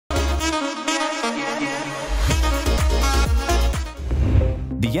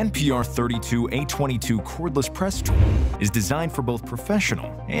The NPR32A22 cordless press tool is designed for both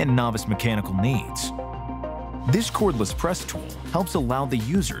professional and novice mechanical needs. This cordless press tool helps allow the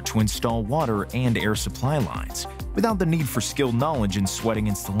user to install water and air supply lines without the need for skilled knowledge in sweating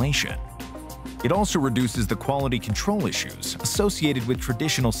installation. It also reduces the quality control issues associated with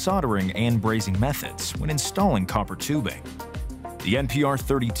traditional soldering and brazing methods when installing copper tubing. The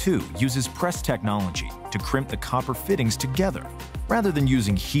NPR32 uses press technology to crimp the copper fittings together rather than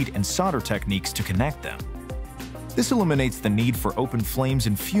using heat and solder techniques to connect them. This eliminates the need for open flames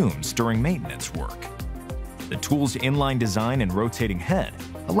and fumes during maintenance work. The tool's inline design and rotating head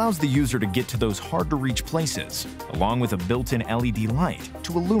allows the user to get to those hard-to-reach places, along with a built-in LED light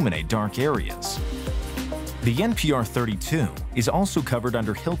to illuminate dark areas. The NPR32 is also covered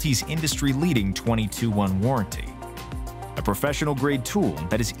under Hilti's industry-leading 22-1 warranty. A professional-grade tool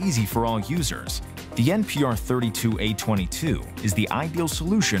that is easy for all users, the NPR32A22 is the ideal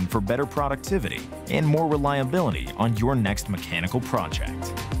solution for better productivity and more reliability on your next mechanical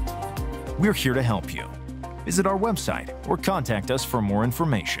project. We're here to help you. Visit our website or contact us for more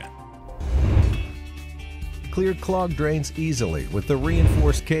information. Clear clogged drains easily with the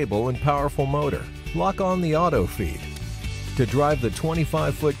reinforced cable and powerful motor. Lock on the auto feed to drive the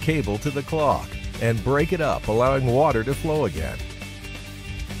 25-foot cable to the clog and break it up, allowing water to flow again.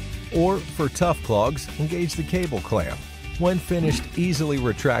 Or for tough clogs, engage the cable clamp. When finished, easily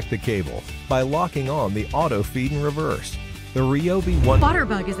retract the cable by locking on the auto feed in reverse. The RYOBI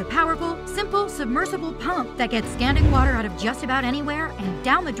WaterBug is a powerful, simple, submersible pump that gets standing water out of just about anywhere and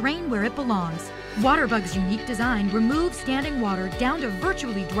down the drain where it belongs. WaterBug's unique design removes standing water down to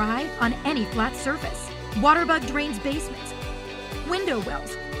virtually dry on any flat surface. WaterBug drains basements, window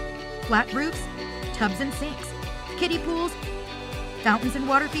wells, flat roofs, tubs and sinks, kiddie pools, fountains and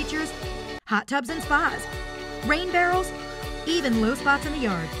water features, hot tubs and spas, rain barrels, even low spots in the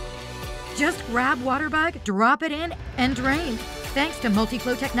yard. Just grab WaterBug, drop it in, and drain. Thanks to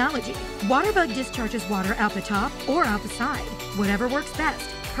Multi-Flo technology, WaterBug discharges water out the top or out the side, whatever works best.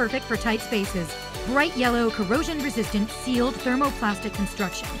 Perfect for tight spaces. Bright yellow, corrosion-resistant, sealed thermoplastic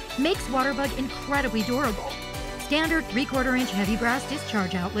construction makes WaterBug incredibly durable. Standard 3/4-inch heavy brass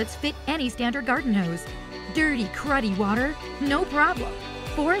discharge outlets fit any standard garden hose. Dirty, cruddy water? No problem.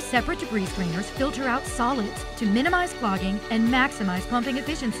 4 separate debris strainers filter out solids to minimize clogging and maximize pumping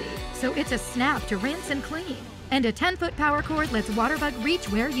efficiency, so it's a snap to rinse and clean. And a 10-foot power cord lets WaterBug reach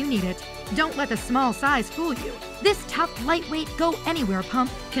where you need it. Don't let the small size fool you. This tough, lightweight, go-anywhere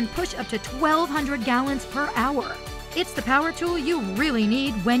pump can push up to 1,200 gallons per hour. It's the power tool you really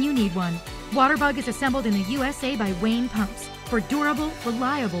need when you need one. WaterBug is assembled in the USA by Wayne Pumps for durable,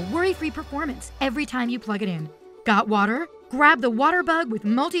 reliable, worry-free performance every time you plug it in. Got water? Grab the WaterBug with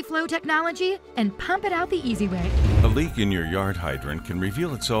Multi-Flo technology and pump it out the easy way. A leak in your yard hydrant can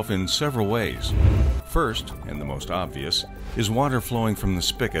reveal itself in several ways. First, and the most obvious, is water flowing from the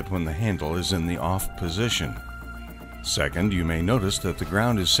spigot when the handle is in the off position. Second, you may notice that the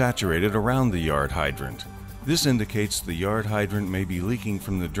ground is saturated around the yard hydrant. This indicates the yard hydrant may be leaking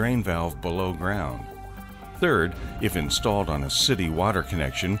from the drain valve below ground. Third, if installed on a city water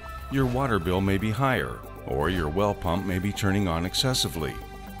connection, your water bill may be higher, or your well pump may be turning on excessively.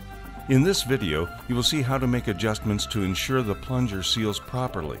 In this video, you will see how to make adjustments to ensure the plunger seals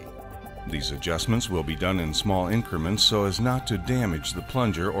properly. These adjustments will be done in small increments so as not to damage the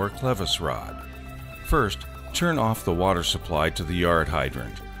plunger or clevis rod. First, turn off the water supply to the yard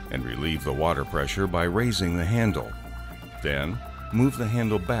hydrant and relieve the water pressure by raising the handle. Then, move the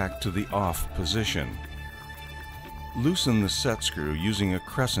handle back to the off position. Loosen the set screw using a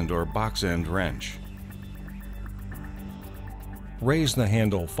crescent or box end wrench. Raise the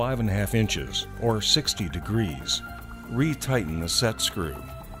handle 5½ inches or 60 degrees. Retighten the set screw.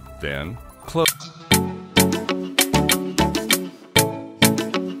 Then, close.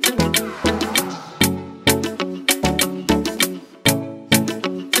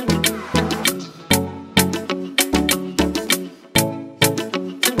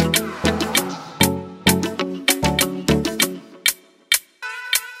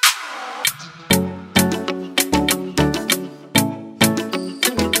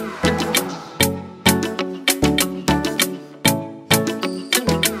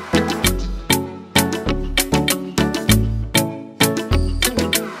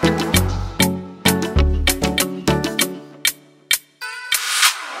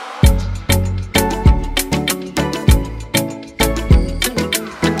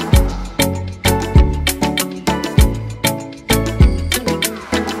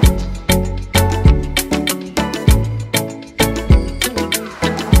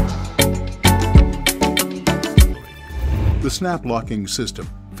 The snap locking system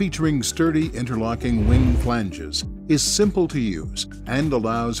featuring sturdy interlocking wing flanges, is simple to use and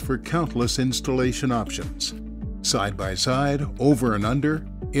allows for countless installation options. Side by side, over and under,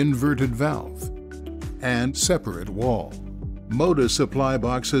 inverted valve, and separate wall. MODA supply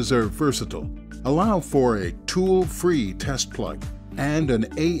boxes are versatile, allow for a tool-free test plug and an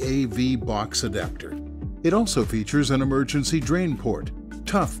AAV box adapter. It also features an emergency drain port,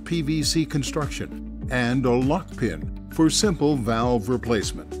 tough PVC construction, and a lock pin for simple valve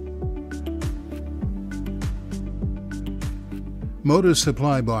replacement. MODA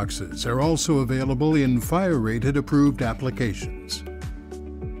supply boxes are also available in fire-rated approved applications.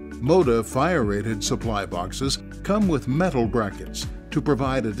 MODA fire-rated supply boxes come with metal brackets to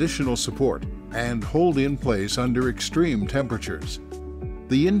provide additional support and hold in place under extreme temperatures.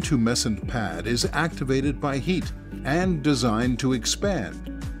 The intumescent pad is activated by heat and designed to expand,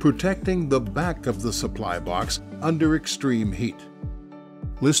 protecting the back of the supply box under extreme heat.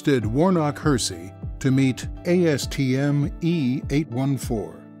 Listed Warnock-Hersey to meet ASTM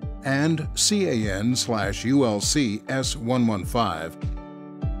E814 and CAN/ULC S115.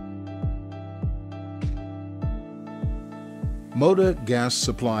 MODA gas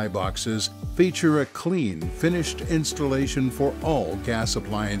supply boxes feature a clean, finished installation for all gas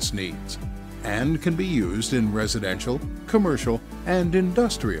appliance needs and can be used in residential, commercial, and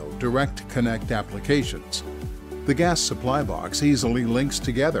industrial direct connect applications. The gas supply box easily links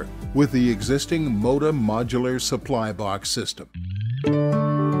together with the existing MODA modular supply box system.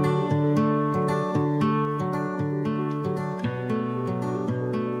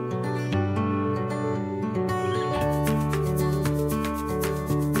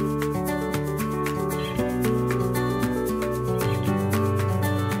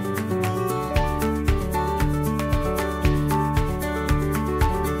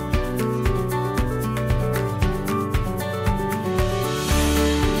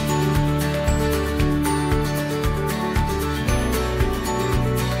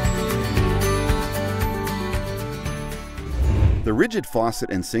 The RIDGID faucet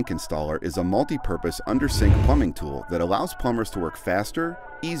and sink installer is a multi-purpose under-sink plumbing tool that allows plumbers to work faster,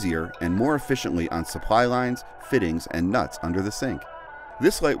 easier, and more efficiently on supply lines, fittings, and nuts under the sink.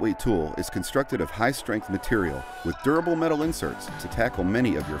 This lightweight tool is constructed of high-strength material with durable metal inserts to tackle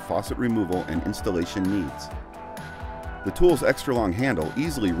many of your faucet removal and installation needs. The tool's extra-long handle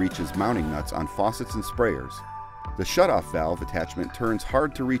easily reaches mounting nuts on faucets and sprayers. The shutoff valve attachment turns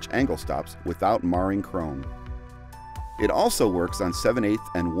hard-to-reach angle stops without marring chrome. It also works on 7/8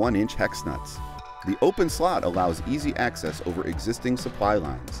 and 1-inch hex nuts. The open slot allows easy access over existing supply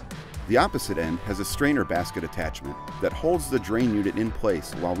lines. The opposite end has a strainer basket attachment that holds the drain unit in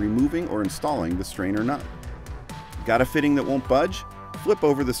place while removing or installing the strainer nut. Got a fitting that won't budge? Flip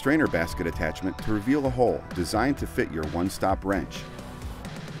over the strainer basket attachment to reveal a hole designed to fit your one-stop wrench.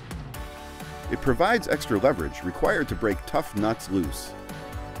 It provides extra leverage required to break tough nuts loose.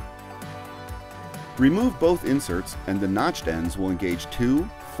 Remove both inserts and the notched ends will engage 2,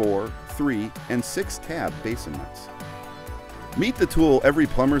 4, 3, and 6 tab basin nuts. Meet the tool every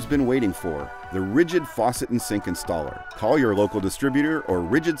plumber's been waiting for, the RIDGID faucet and sink installer. Call your local distributor or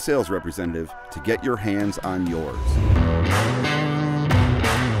RIDGID sales representative to get your hands on yours.